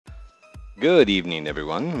Good evening,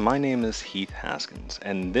 everyone. My name is Heath Haskins,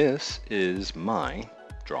 and this is my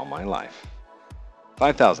Draw My Life.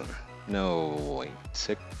 5,000. No, wait,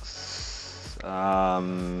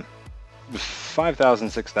 5,000,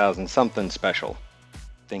 6,000, something special.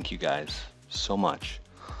 Thank you guys so much.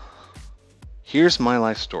 Here's my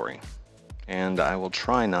life story, and I will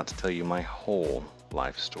try not to tell you my whole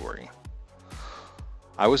life story.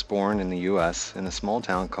 I was born in the US in a small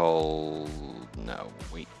town called... No,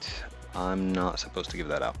 wait. I'm not supposed to give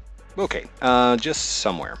that out. Okay, just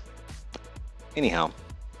somewhere. Anyhow,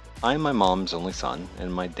 I'm my mom's only son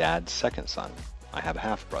and my dad's second son. I have a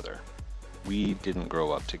half-brother. We didn't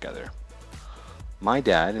grow up together. My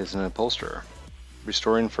dad is an upholsterer,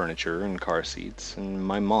 restoring furniture and car seats, and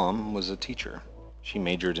my mom was a teacher. She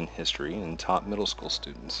majored in history and taught middle school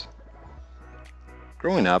students.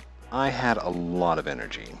 Growing up, I had a lot of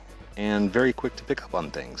energy and very quick to pick up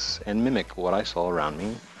on things and mimic what I saw around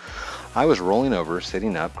me. I was rolling over,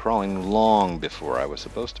 sitting up, crawling long before I was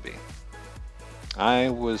supposed to be. I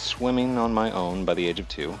was swimming on my own by the age of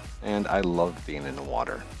 2, and I loved being in the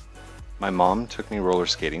water. My mom took me roller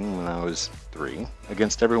skating when I was 3,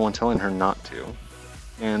 against everyone telling her not to,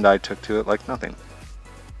 and I took to it like nothing.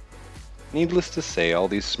 Needless to say, all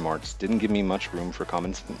these smarts didn't give me much room for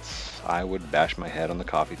common sense. I would bash my head on the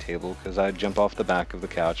coffee table because I'd jump off the back of the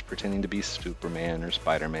couch pretending to be Superman or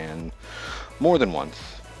Spider-Man more than once.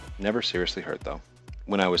 Never seriously hurt though.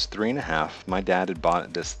 When I was 3.5, my dad had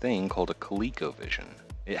bought this thing called a ColecoVision.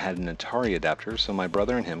 It had an Atari adapter so my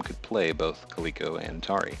brother and him could play both Coleco and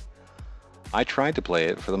Atari. I tried to play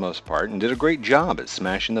it for the most part and did a great job at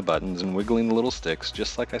smashing the buttons and wiggling the little sticks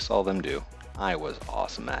just like I saw them do. I was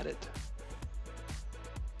awesome at it.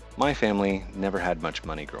 My family never had much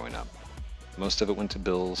money growing up. Most of it went to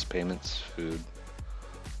bills, payments, food.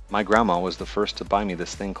 My grandma was the first to buy me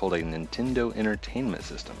this thing called a Nintendo Entertainment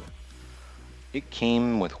System. It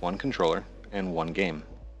came with one controller and one game,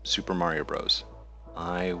 Super Mario Bros.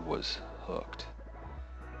 I was hooked.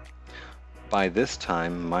 By this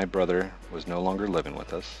time, my brother was no longer living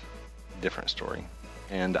with us, different story,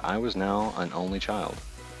 and I was now an only child.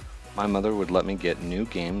 My mother would let me get new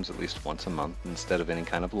games at least once a month instead of any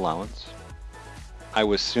kind of allowance. I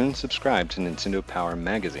was soon subscribed to Nintendo Power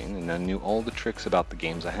magazine and I knew all the tricks about the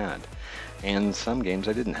games I had, and some games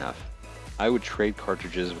I didn't have. I would trade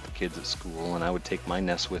cartridges with the kids at school and I would take my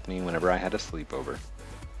NES with me whenever I had a sleepover.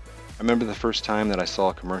 I remember the first time that I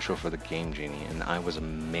saw a commercial for the Game Genie and I was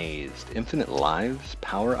amazed. Infinite lives?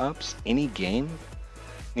 Power-ups? Any game?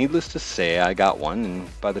 Needless to say, I got one,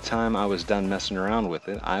 and by the time I was done messing around with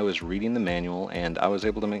it, I was reading the manual and I was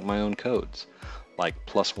able to make my own codes, like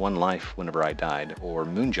 +1 life whenever I died, or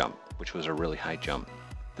moon jump, which was a really high jump.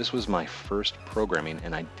 This was my first programming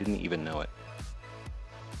and I didn't even know it.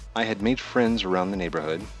 I had made friends around the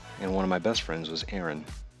neighborhood, and one of my best friends was Aaron.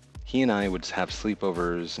 He and I would have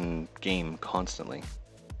sleepovers and game constantly.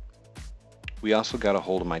 We also got a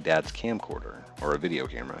hold of my dad's camcorder, or a video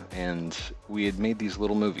camera, and we had made these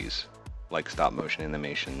little movies, like stop motion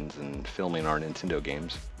animations and filming our Nintendo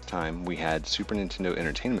games. At the time, we had Super Nintendo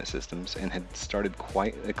Entertainment Systems and had started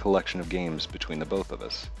quite a collection of games between the both of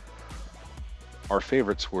us. Our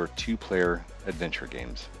favorites were 2-player adventure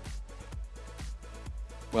games.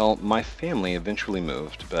 Well, my family eventually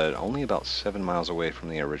moved, but only about 7 miles away from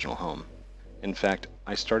the original home. In fact,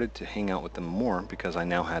 I started to hang out with them more because I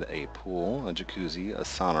now had a pool, a jacuzzi, a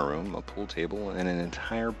sauna room, a pool table, and an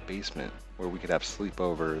entire basement where we could have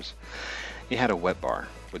sleepovers. It had a wet bar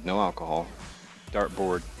with no alcohol,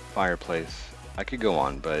 dartboard, fireplace. I could go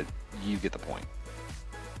on, but you get the point.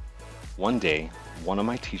 One day, one of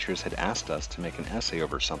my teachers had asked us to make an essay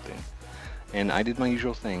over something, and I did my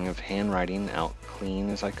usual thing of handwriting out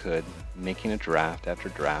clean as I could, making a draft after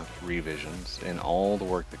draft, revisions, and all the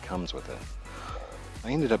work that comes with it. I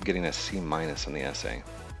ended up getting a C- on the essay.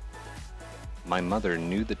 My mother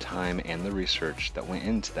knew the time and the research that went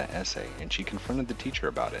into that essay, and she confronted the teacher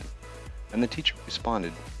about it. And the teacher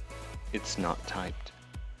responded, "It's not typed."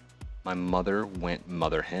 My mother went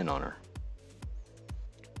mother hen on her.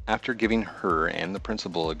 After giving her and the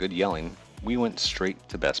principal a good yelling, we went straight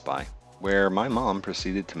to Best Buy, where my mom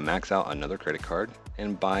proceeded to max out another credit card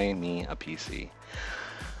and buy me a PC.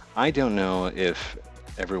 I don't know if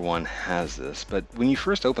everyone has this, but when you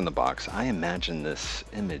first open the box, I imagine this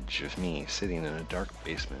image of me sitting in a dark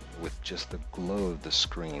basement with just the glow of the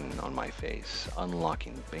screen on my face,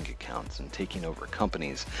 unlocking bank accounts and taking over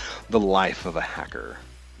companies, the life of a hacker.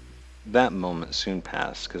 That moment soon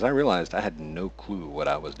passed because I realized I had no clue what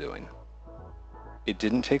I was doing. It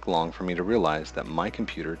didn't take long for me to realize that my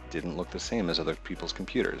computer didn't look the same as other people's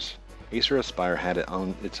computers. Acer Aspire had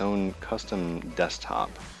its own custom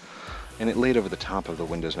desktop, and it laid over the top of the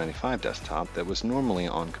Windows 95 desktop that was normally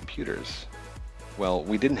on computers. Well,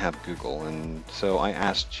 we didn't have Google, and so I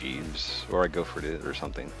asked Jeeves, or I gophered it or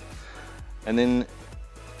something. And then,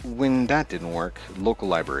 when that didn't work, local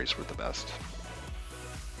libraries were the best.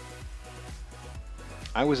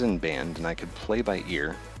 I was in band, and I could play by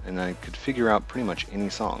ear, and I could figure out pretty much any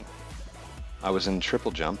song. I was in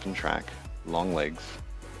triple jump and track, long legs.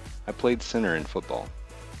 I played center in football.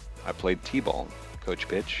 I played t-ball, coach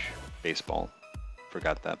pitch, baseball.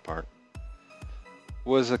 Forgot that part.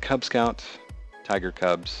 Was a Cub Scout, Tiger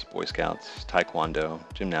Cubs, Boy Scouts, Taekwondo,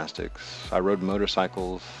 gymnastics. I rode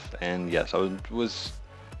motorcycles, and yes,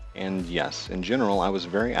 in general, I was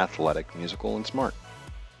very athletic, musical, and smart.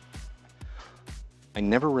 I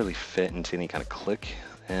never really fit into any kind of clique,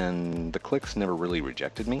 and the cliques never really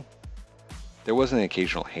rejected me. There was an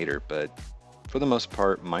occasional hater, but for the most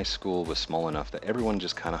part, my school was small enough that everyone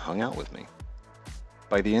just kind of hung out with me.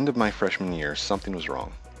 By the end of my freshman year, something was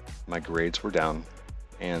wrong. My grades were down,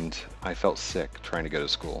 and I felt sick trying to go to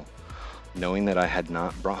school, knowing that I had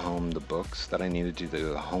not brought home the books that I needed to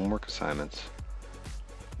do the homework assignments.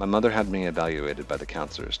 My mother had me evaluated by the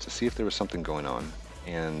counselors to see if there was something going on,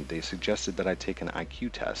 and they suggested that I take an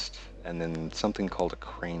IQ test and then something called a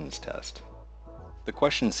Crane's test. The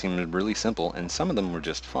questions seemed really simple, and some of them were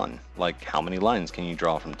just fun, like how many lines can you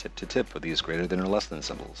draw from tip to tip with these greater than or less than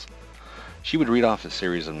symbols. She would read off a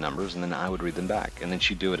series of numbers, and then I would read them back, and then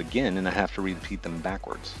she'd do it again, and I have to repeat them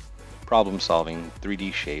backwards. Problem solving,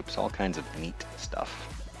 3D shapes, all kinds of neat stuff.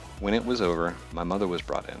 When it was over, my mother was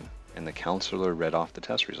brought in, and the counselor read off the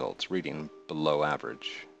test results, reading below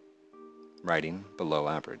average. Writing, below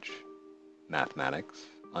average. Mathematics,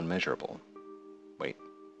 unmeasurable. Wait.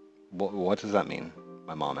 What does that mean?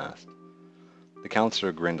 My mom asked. The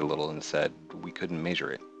counselor grinned a little and said we couldn't measure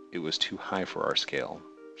it. It was too high for our scale.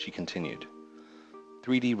 She continued.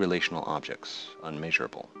 3D relational objects,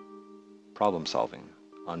 unmeasurable. Problem solving,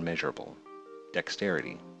 unmeasurable.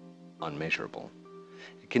 Dexterity, unmeasurable.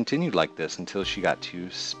 It continued like this until she got to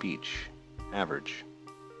speech, average.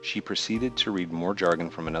 She proceeded to read more jargon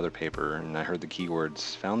from another paper, and I heard the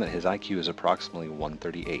keywords, found that his IQ is approximately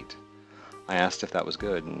 138. I asked if that was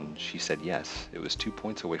good, and she said yes, it was 2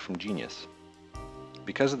 points away from genius.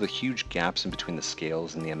 Because of the huge gaps in between the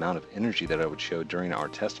scales and the amount of energy that I would show during our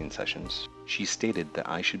testing sessions, she stated that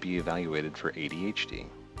I should be evaluated for ADHD.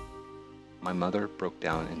 My mother broke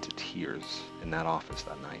down into tears in that office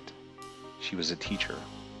that night. She was a teacher,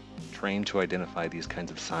 trained to identify these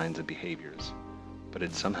kinds of signs and behaviors, but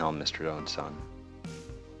had somehow missed her own son.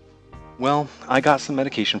 Well, I got some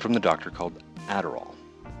medication from the doctor called Adderall,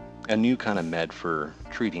 a new kind of med for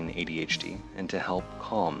treating ADHD and to help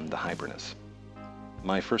calm the hyperness.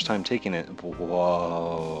 My first time taking it,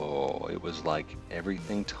 whoa, it was like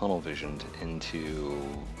everything tunnel visioned into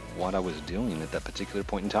what I was doing at that particular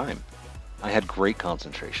point in time. I had great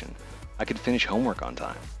concentration. I could finish homework on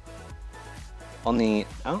time. On the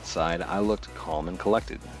outside, I looked calm and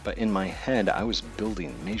collected, but in my head, I was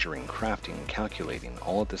building, measuring, crafting, calculating,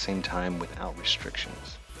 all at the same time without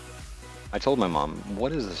restrictions. I told my mom,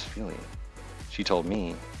 what is this feeling? She told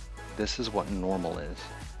me, this is what normal is.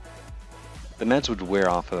 The meds would wear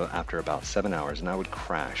off after about 7 hours, and I would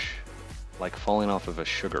crash, like falling off of a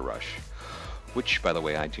sugar rush, which, by the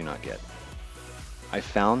way, I do not get. I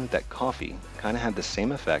found that coffee kind of had the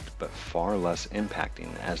same effect, but far less impacting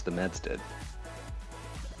as the meds did.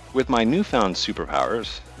 With my newfound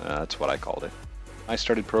superpowers, that's what I called it, I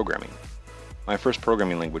started programming. My first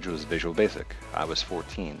programming language was Visual Basic. I was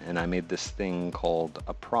 14, and I made this thing called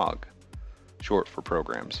a prog, short for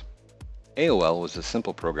programs. AOL was a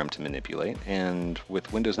simple program to manipulate, and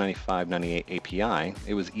with Windows 95-98 API,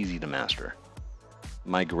 it was easy to master.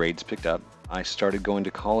 My grades picked up, I started going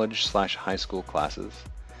to college/high school classes,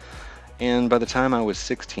 and by the time I was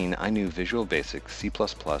 16, I knew Visual Basic, C++,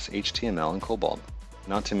 HTML, and COBOL,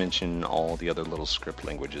 not to mention all the other little script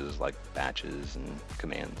languages like batches and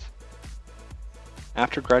commands.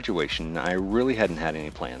 After graduation, I really hadn't had any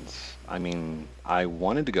plans. I mean, I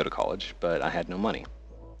wanted to go to college, but I had no money.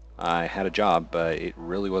 I had a job, but it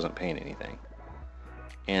really wasn't paying anything.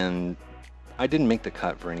 And I didn't make the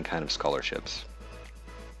cut for any kind of scholarships.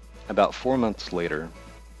 About 4 months later,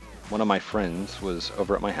 one of my friends was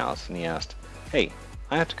over at my house and he asked, hey,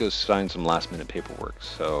 I have to go sign some last-minute paperwork,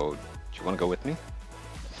 so do you want to go with me?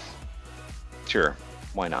 Sure,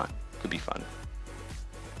 why not? Could be fun.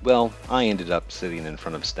 Well, I ended up sitting in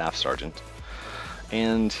front of Staff Sergeant,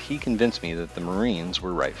 and he convinced me that the Marines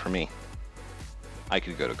were right for me. I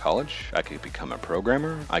could go to college, I could become a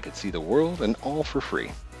programmer, I could see the world, and all for free.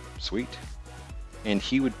 Sweet. And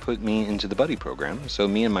he would put me into the buddy program so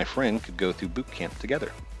me and my friend could go through boot camp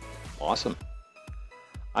together. Awesome.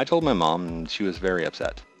 I told my mom and she was very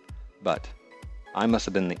upset, but I must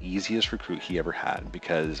have been the easiest recruit he ever had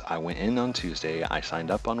because I went in on Tuesday, I signed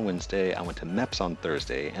up on Wednesday, I went to MEPS on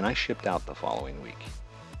Thursday, and I shipped out the following week.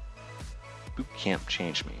 Boot camp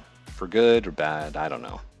changed me. For good or bad, I don't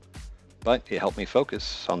know. But it helped me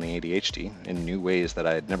focus on the ADHD in new ways that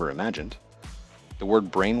I had never imagined. The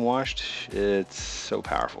word brainwashed, it's so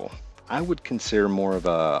powerful. I would consider more of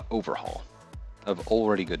a overhaul of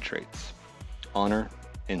already good traits. Honor,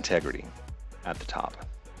 integrity at the top.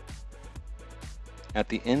 At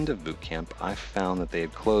the end of boot camp, I found that they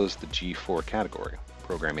had closed the G4 category,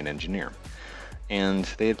 Programming Engineer, and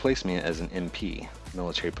they had placed me as an MP,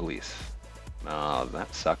 Military Police. That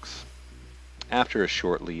sucks. After a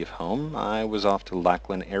short leave home, I was off to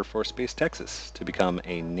Lackland Air Force Base, Texas, to become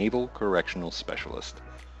a Naval Correctional Specialist,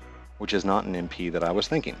 which is not an MP that I was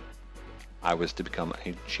thinking. I was to become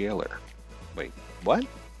a jailer. Wait, what?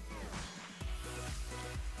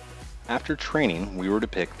 After training, we were to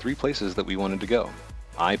pick 3 places that we wanted to go.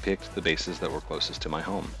 I picked the bases that were closest to my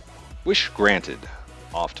home. Wish granted.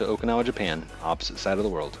 Off to Okinawa, Japan, opposite side of the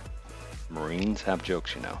world. Marines have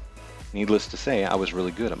jokes, you know. Needless to say, I was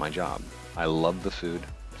really good at my job. I loved the food,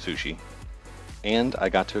 sushi, and I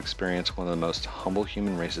got to experience one of the most humble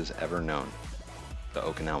human races ever known, the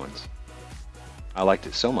Okinawans. I liked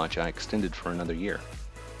it so much I extended for another year.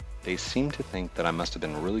 They seemed to think that I must have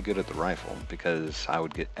been really good at the rifle because I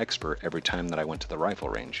would get expert every time that I went to the rifle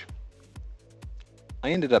range.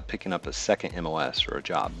 I ended up picking up a second MOS or a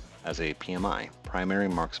job as a PMI, Primary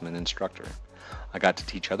Marksman Instructor. I got to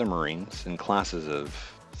teach other Marines in classes of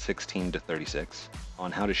 16 to 36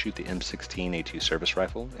 on how to shoot the M16A2 service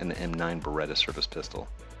rifle and the M9 Beretta service pistol.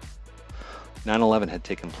 9/11 had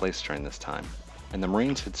taken place during this time, and the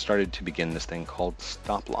Marines had started to begin this thing called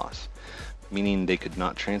stop loss, meaning they could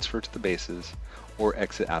not transfer to the bases or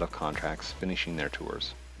exit out of contracts finishing their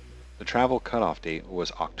tours. The travel cutoff date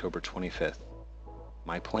was October 25th.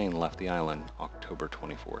 My plane left the island October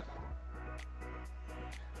 24th.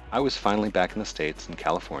 I was finally back in the States in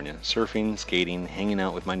California, surfing, skating, hanging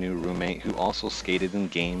out with my new roommate who also skated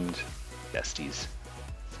and gamed. Besties.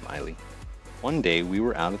 Smiley. One day we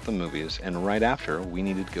were out at the movies and right after we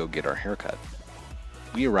needed to go get our haircut.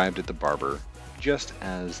 We arrived at the barber just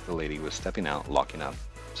as the lady was stepping out, locking up.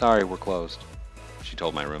 "Sorry, we're closed," she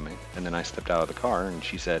told my roommate, and then I stepped out of the car and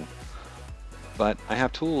she said, "But I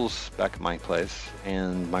have tools back at my place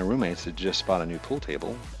and my roommates had just bought a new pool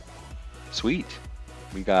table." Sweet.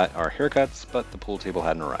 We got our haircuts, but the pool table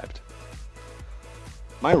hadn't arrived.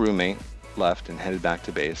 My roommate left and headed back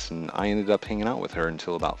to base, and I ended up hanging out with her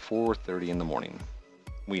until about 4:30 in the morning.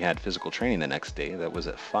 We had physical training the next day that was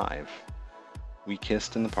at 5. We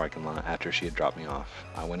kissed in the parking lot after she had dropped me off.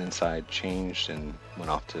 I went inside, changed, and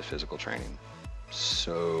went off to physical training.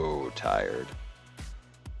 So tired.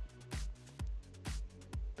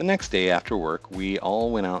 The next day after work, we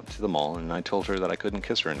all went out to the mall and I told her that I couldn't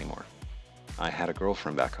kiss her anymore. I had a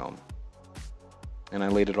girlfriend back home. And I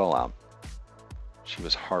laid it all out. She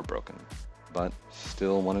was heartbroken, but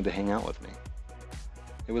still wanted to hang out with me.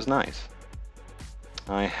 It was nice.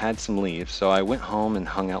 I had some leave, so I went home and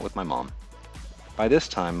hung out with my mom. By this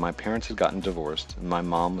time, my parents had gotten divorced and my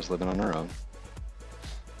mom was living on her own.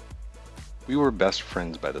 We were best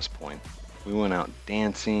friends by this point. We went out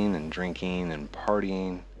dancing and drinking and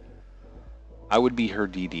partying. I would be her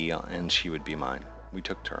DD and she would be mine. We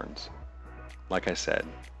took turns. Like I said,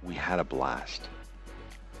 we had a blast.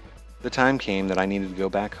 The time came that I needed to go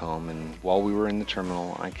back home, and while we were in the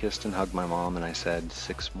terminal, I kissed and hugged my mom and I said,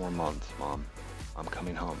 6 more months, Mom. I'm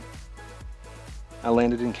coming home. I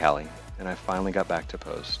landed in Cali, and I finally got back to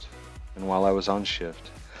post. And while I was on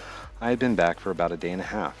shift, I had been back for about a day and a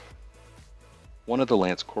half. One of the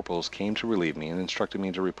lance corporals came to relieve me and instructed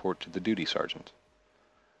me to report to the duty sergeant.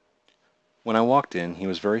 When I walked in, he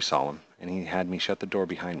was very solemn, and he had me shut the door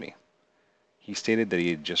behind me. He stated that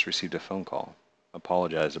he had just received a phone call,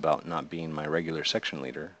 apologized about not being my regular section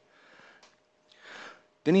leader.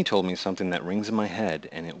 Then he told me something that rings in my head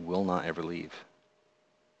and it will not ever leave.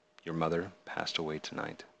 Your mother passed away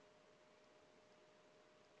tonight.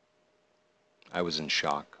 I was in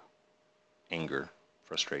shock, anger,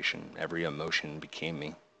 frustration. Every emotion became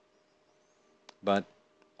me. But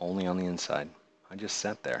only on the inside. I just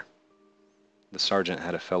sat there. The sergeant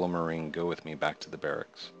had a fellow Marine go with me back to the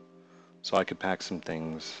barracks, so I could pack some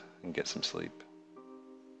things and get some sleep.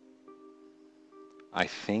 I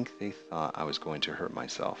think they thought I was going to hurt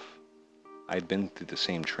myself. I had been through the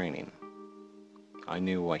same training. I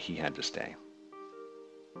knew why he had to stay.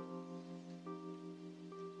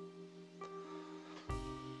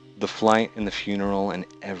 The flight and the funeral and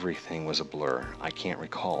everything was a blur. I can't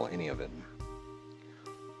recall any of it.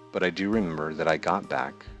 But I do remember that I got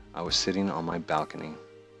back, I was sitting on my balcony,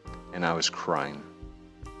 and I was crying,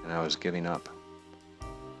 and I was giving up.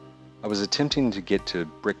 I was attempting to get to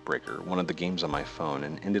Brick Breaker, one of the games on my phone,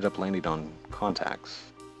 and ended up landing on Contacts.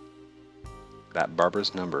 That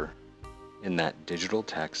Barbara's number in that digital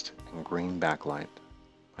text and green backlight.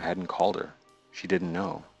 I hadn't called her. She didn't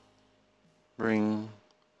know. Ring.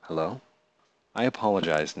 Hello? I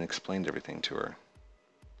apologized and explained everything to her.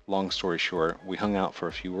 Long story short, we hung out for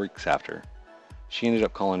a few weeks after. She ended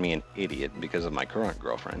up calling me an idiot because of my current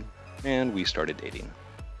girlfriend, and we started dating.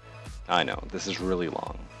 I know, this is really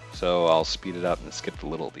long, so I'll speed it up and skip the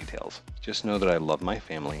little details. Just know that I love my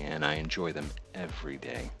family and I enjoy them every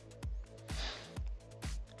day.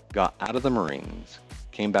 Got out of the Marines,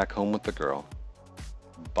 came back home with the girl,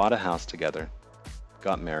 bought a house together,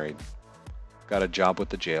 got married, got a job with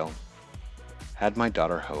the jail, had my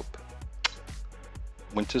daughter Hope,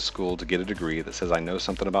 went to school to get a degree that says I know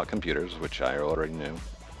something about computers, which I already knew,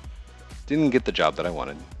 didn't get the job that I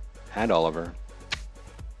wanted, had Oliver,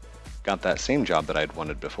 got that same job that I'd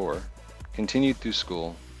wanted before, continued through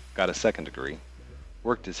school, got a second degree,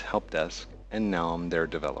 worked as help desk, and now I'm their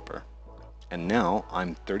developer. And now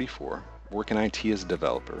I'm 34, work in IT as a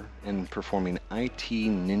developer, and performing IT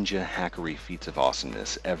ninja hackery feats of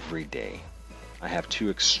awesomeness every day. I have two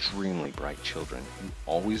extremely bright children who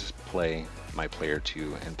always play my Player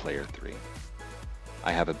 2 and Player 3.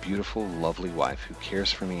 I have a beautiful, lovely wife who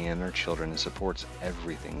cares for me and our children and supports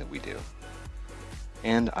everything that we do.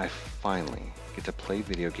 And I finally get to play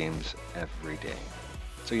video games every day.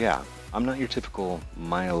 So yeah, I'm not your typical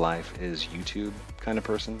my life is YouTube kind of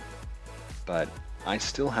person, but I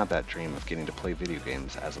still have that dream of getting to play video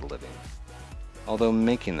games as a living. Although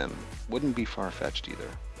making them wouldn't be far-fetched either.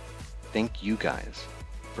 Thank you guys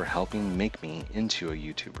for helping make me into a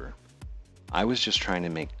YouTuber. I was just trying to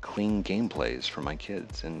make clean gameplays for my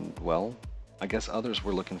kids, and well, I guess others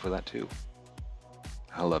were looking for that too.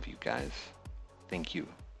 I love you guys. Thank you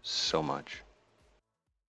so much.